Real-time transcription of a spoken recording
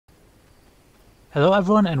Hello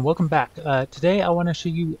everyone and welcome back. Today I want to show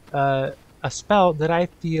you a spell that I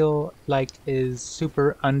feel like is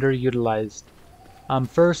super underutilized.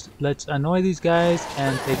 First, let's annoy these guys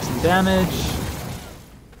and take some damage.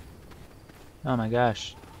 Oh my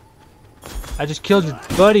gosh. I just killed your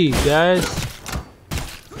buddy, guys.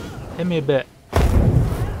 Hit me a bit.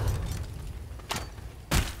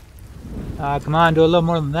 Come on, do a little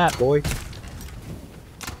more than that, boy.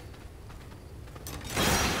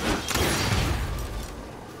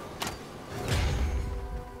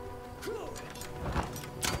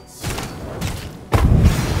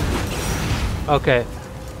 Okay,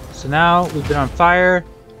 so now we've been on fire,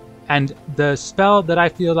 and the spell that I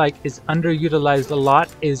feel like is underutilized a lot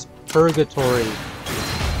is Purgatory.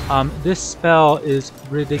 This spell is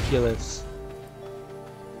ridiculous.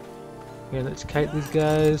 Okay, let's kite these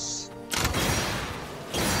guys.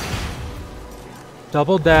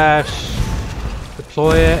 Double dash,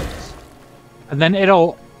 deploy it, and then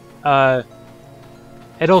it'll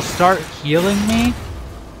start healing me.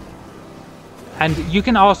 And you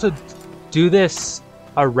can also do this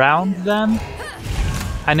around them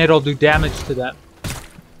and it'll do damage to them,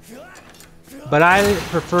 but I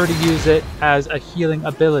prefer to use it as a healing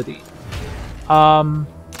ability. One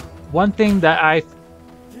thing that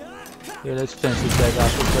here, let's finish this guy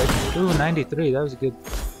off real quick. Ooh, 93, that was a good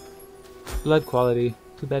blood quality.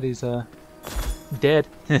 Too bad he's dead.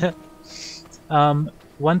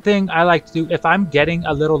 One thing I like to do if I'm getting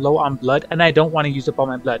a little low on blood and I don't want to use up all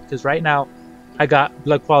my blood, because right now I got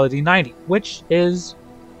blood quality 90, which is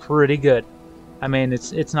pretty good. I mean,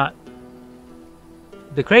 it's not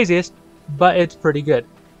the craziest, but it's pretty good.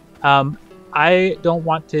 I don't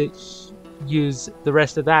want to use the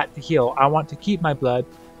rest of that to heal. I want to keep my blood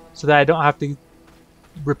so that I don't have to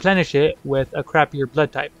replenish it with a crappier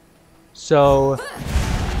blood type. So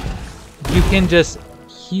you can just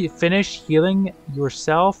finish healing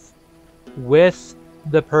yourself with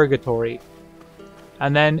the Purgatory.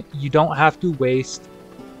 And then you don't have to waste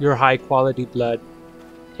your high quality blood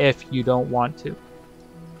if you don't want to.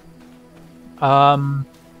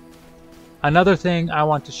 Another thing I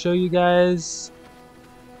want to show you guys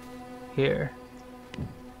here.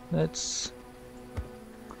 Let's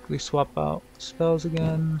quickly swap out spells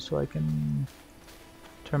again so I can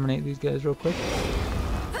terminate these guys real quick.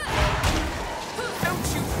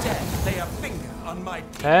 Don't you dare lay a finger on my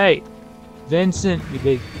teeth. Hey, Vincent, you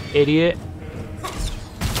big idiot.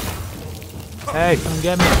 Hey, come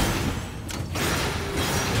get me.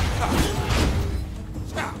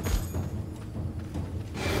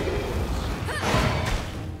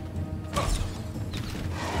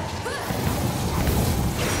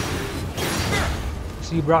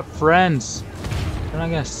 So you brought friends. They're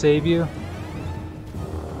not gonna save you.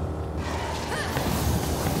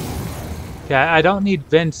 Okay, I don't need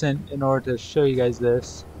Vincent in order to show you guys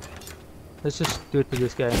this. Let's just do it to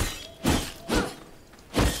this guy.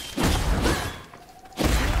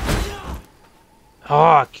 Oh,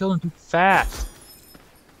 I killed him too fast.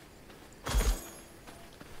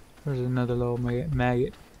 There's another little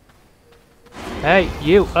maggot. Hey,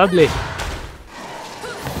 you ugly.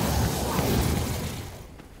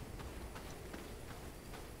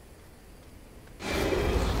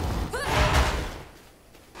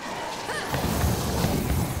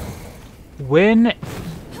 When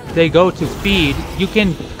they go to feed, you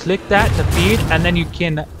can click that to feed, and then you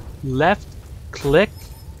can left click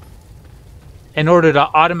in order to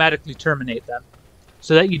automatically terminate them,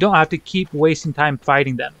 so that you don't have to keep wasting time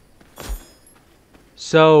fighting them.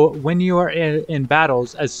 So when you are in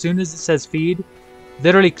battles, as soon as it says feed,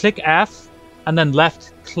 literally click F and then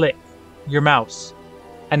left click your mouse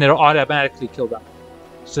and it'll automatically kill them,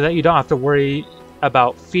 so that you don't have to worry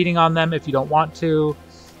about feeding on them if you don't want to,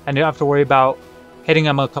 and you don't have to worry about hitting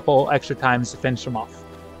them a couple extra times to finish them off.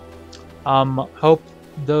 Hope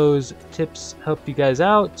those tips help you guys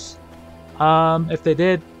out. If they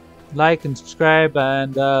did, like and subscribe,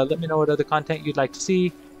 and let me know what other content you'd like to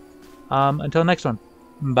see. Until next one,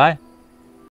 bye.